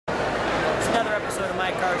episode of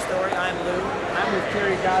My Car Story. I'm Lou. I'm with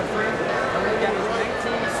Terry Godfrey. And we've got his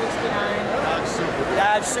 1969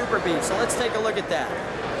 Dodge Super Beat. So let's take a look at that.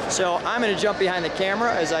 So I'm going to jump behind the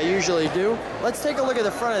camera, as I usually do. Let's take a look at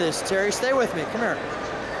the front of this, Terry. Stay with me. Come here.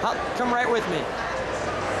 Come right with me.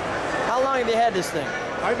 How long have you had this thing?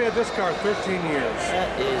 I've had this car 13 years.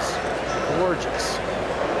 That is gorgeous.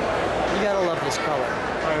 You gotta love this color.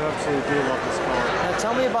 I absolutely do love this car. Now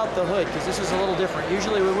tell me about the hood, because this is a little different.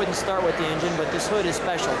 Usually we wouldn't start with the engine, but this hood is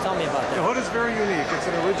special. Tell me about that. The hood is very unique. It's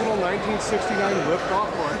an original 1969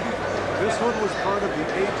 lift-off hood. This hood was part of the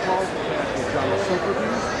A12 package on the Super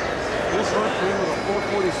Bees. This hood came with a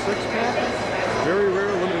 446 pack. Very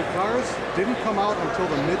rare limited cars. Didn't come out until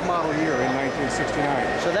the mid-model year in 1969.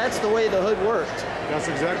 So that's the way the hood worked. That's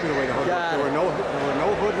exactly the way the hood worked. There were no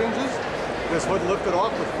hood hinges. This hood lifted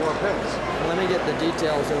off with 4 pins. Let me get the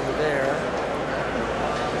details over there.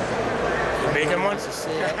 You making one? To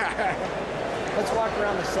see it. Let's walk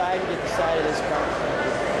around the side and get the side of this car.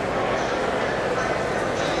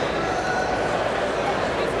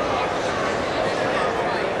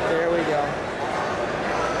 There we go.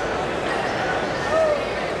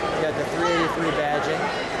 Got the 383 badging.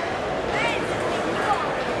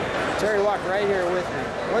 Terry, walk right here with me.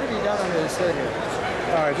 What have you done under this hood here?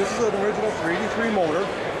 All right, this is an original 383 motor.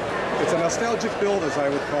 It's a nostalgic build, as I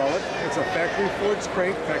would call it. It's a factory forged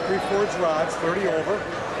crank, factory forged rods, 30 over.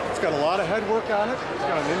 It's got a lot of head work on it. It's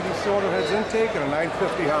got an Indy cylinder heads intake and a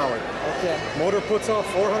 950 Howard. Okay. Motor puts out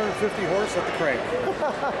 450 horse at the crank.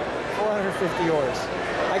 450 horse.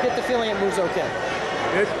 I get the feeling it moves okay.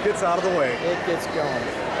 It gets out of the way. It gets going.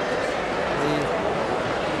 The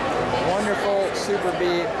wonderful Super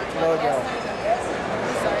B logo.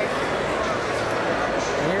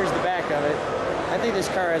 And here's the back of it. I think this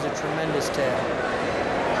car has a tremendous tail.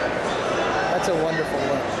 That's a wonderful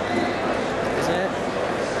look, isn't it?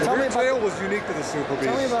 The rear tail was unique to the Super Bees.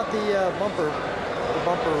 Tell me about the bumper. The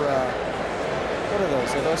bumper. What are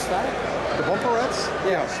those? Are those stock? The bumperettes?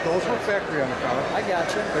 Yeah. Yes, those were factory on the car. I got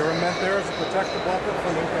you. They were meant there to protect the bumper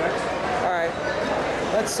from impacts. All right.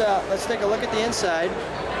 Let's take a look at the inside.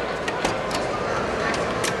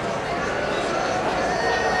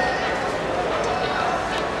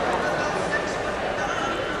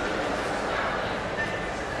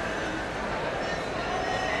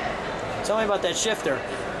 Tell me about that shifter.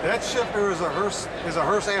 That shifter is a Hearst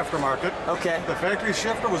aftermarket. Okay. The factory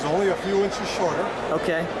shifter was only a few inches shorter.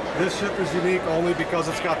 Okay. This shifter is unique only because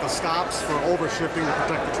it's got the stops for overshifting to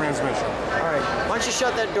protect the transmission. All right. Why don't you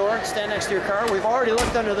shut that door and stand next to your car? We've already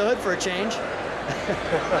looked under the hood for a change.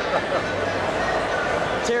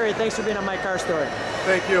 Terry, thanks for being on My Car Story.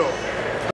 Thank you.